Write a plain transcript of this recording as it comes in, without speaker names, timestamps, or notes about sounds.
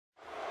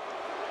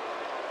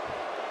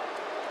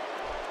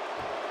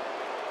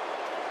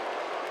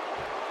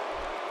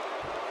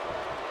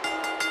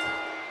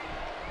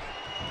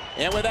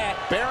And with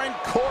that, Baron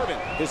Corbin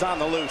is on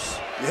the loose.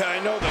 Yeah, I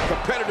know the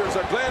competitors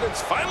are glad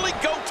it's finally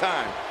go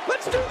time.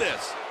 Let's do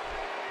this.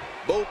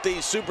 Both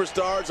these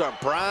superstars are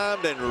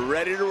primed and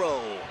ready to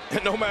roll.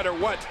 And no matter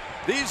what,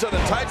 these are the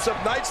types of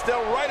nights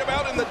they'll write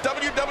about in the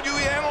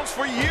WWE annals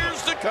for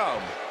years to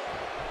come.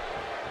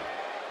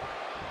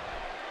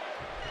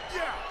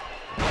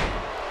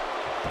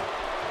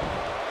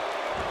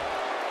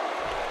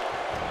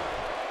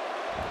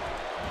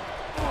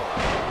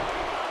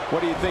 What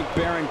do you think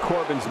Baron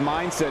Corbin's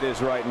mindset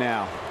is right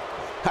now?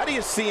 How do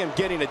you see him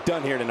getting it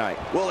done here tonight?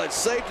 Well, it's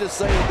safe to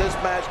say that this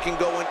match can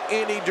go in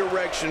any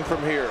direction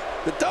from here.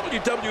 The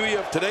WWE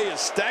of today is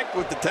stacked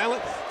with the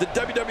talent the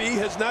WWE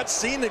has not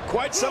seen in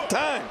quite some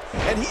time.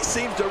 And he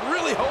seems to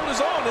really hold his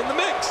own in the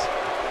mix.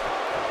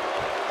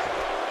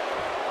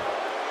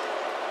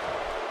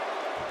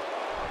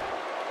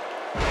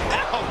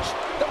 Ouch!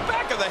 The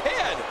back of the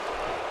head!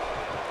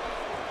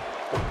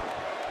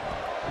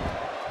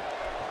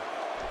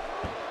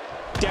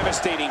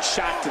 Devastating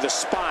shot to the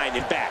spine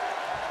and back.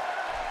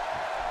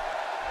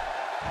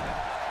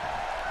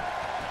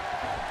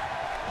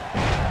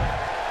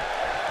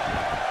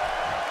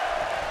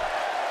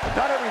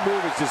 Not every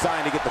move is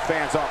designed to get the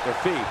fans off their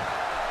feet.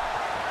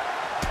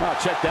 Oh,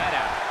 check that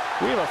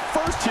out. We have a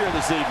first here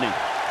this evening.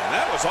 And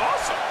that was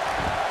awesome.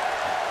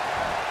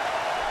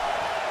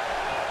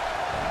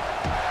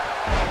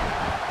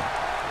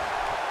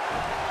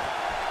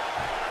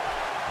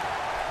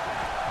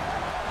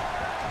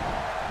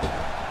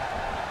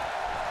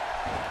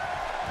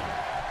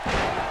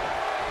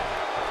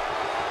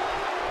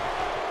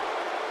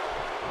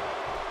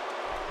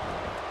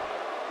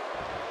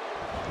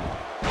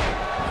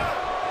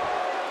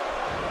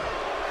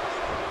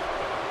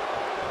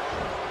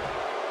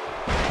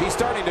 He's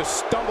starting to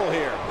stumble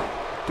here.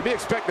 To be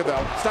expected,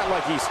 though. It's not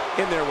like he's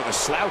in there with a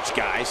slouch,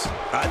 guys.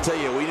 I tell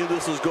you, we knew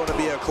this was going to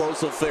be a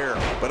close affair,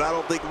 but I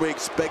don't think we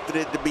expected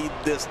it to be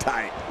this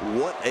tight.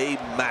 What a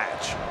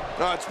match.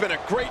 Oh, it's been a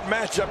great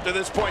match up to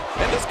this point,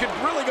 and this could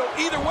really go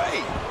either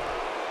way.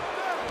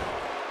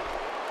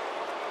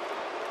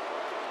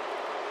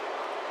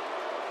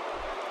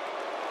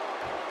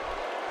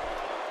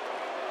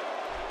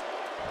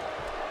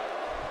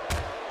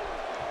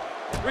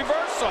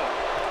 Reversal.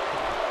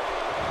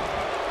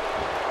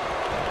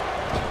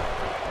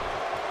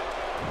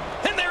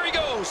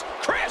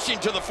 Crashing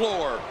to the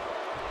floor.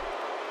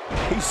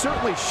 He's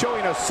certainly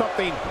showing us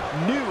something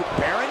new.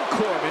 Baron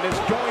Corbin is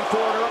going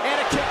for it, and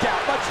a kick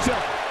out, much to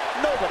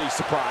nobody's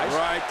surprise.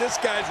 Right, this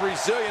guy's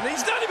resilient.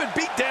 He's not even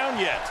beat down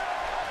yet.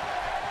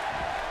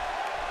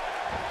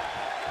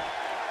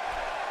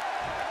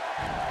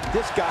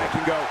 This guy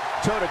can go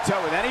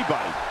toe-to-toe with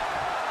anybody.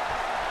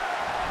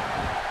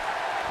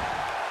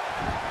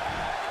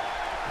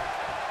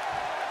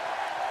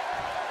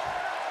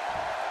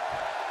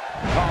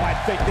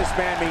 I think this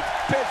man means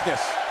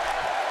business.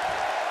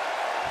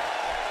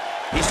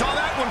 He saw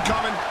that one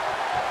coming.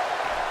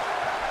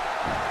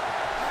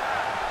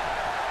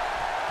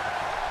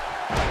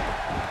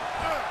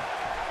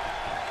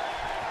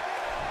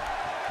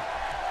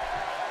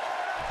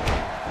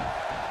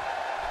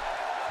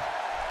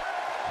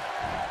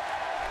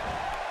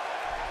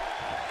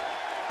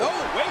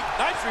 Oh, wait,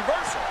 nice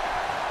reversal.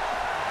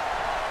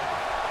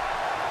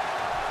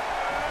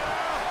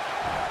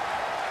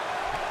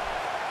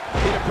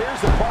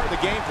 Appears that part of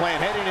the game plan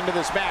heading into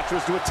this match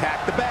was to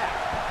attack the back.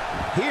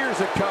 Here's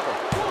a cover.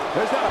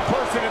 There's not a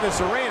person in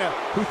this arena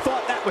who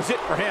thought that was it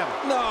for him.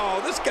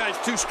 No, this guy's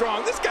too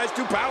strong. This guy's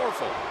too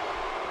powerful.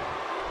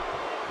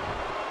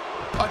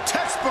 A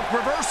textbook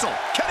reversal.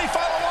 Can he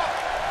follow up?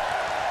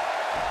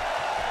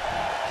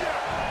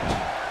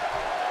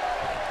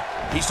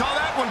 He saw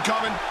that one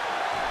coming.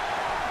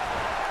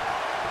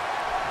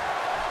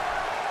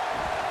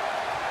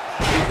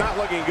 He's not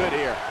looking good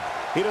here.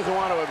 He doesn't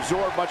want to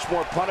absorb much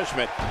more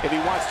punishment if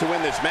he wants to win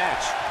this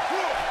match.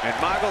 And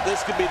Michael,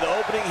 this could be the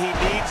opening he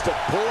needs to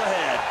pull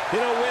ahead. You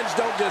know, wins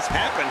don't just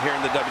happen here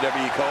in the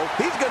WWE, Cole.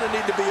 He's going to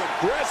need to be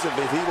aggressive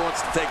if he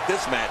wants to take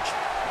this match.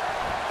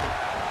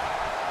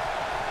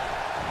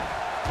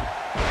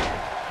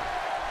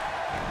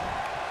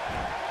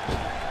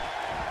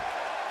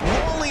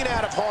 Rolling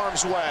out of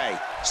harm's way.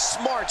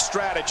 Smart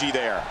strategy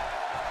there.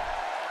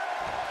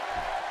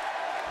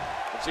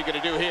 What's he going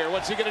to do here?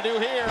 What's he going to do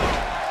here?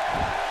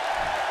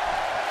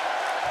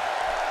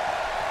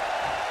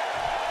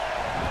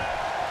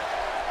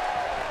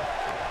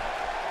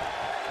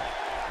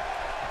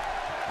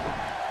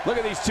 Look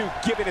at these two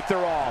giving it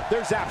their all.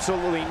 There's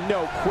absolutely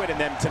no quit in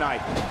them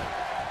tonight.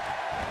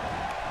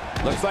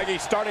 Looks like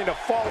he's starting to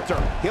falter.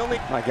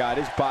 My God,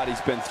 his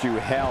body's been through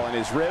hell, and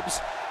his ribs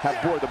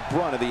have bore the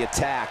brunt of the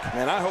attack.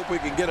 Man, I hope we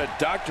can get a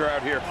doctor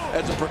out here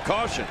as a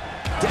precaution.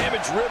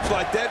 Damaged ribs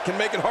like that can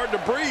make it hard to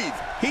breathe.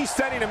 He's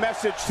sending a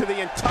message to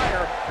the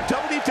entire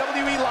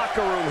WWE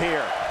locker room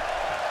here.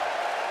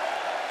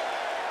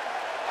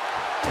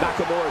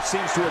 Nakamura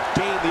seems to have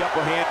gained the upper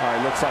hand. All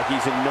right, looks like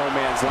he's in no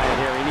man's land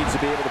here. He needs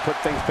to be able to put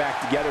things back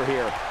together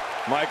here.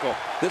 Michael,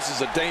 this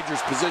is a dangerous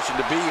position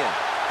to be in.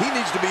 He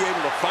needs to be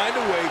able to find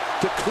a way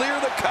to clear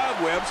the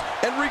cobwebs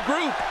and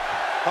regroup.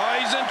 Oh,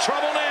 he's in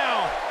trouble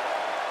now.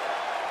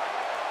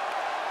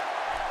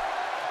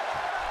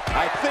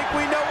 I think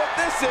we know what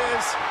this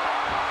is.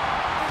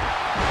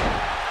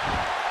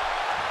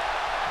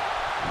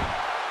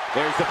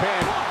 There's the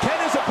pin. Can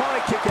his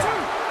opponent kick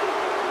out?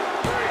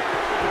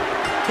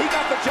 He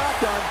got the job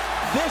done.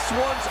 This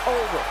one's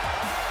over.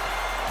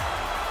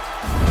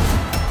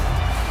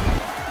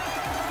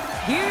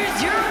 Here's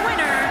your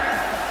winner,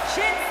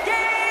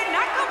 Shinsuke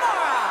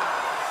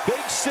Nakamura.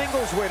 Big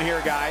singles win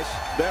here, guys.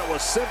 That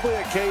was simply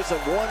a case of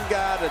one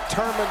guy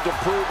determined to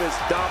prove his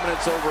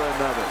dominance over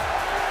another.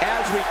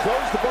 As we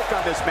close the book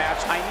on this match,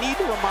 I need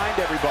to remind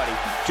everybody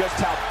just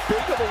how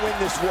big of a win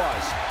this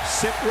was.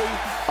 Simply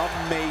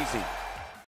amazing.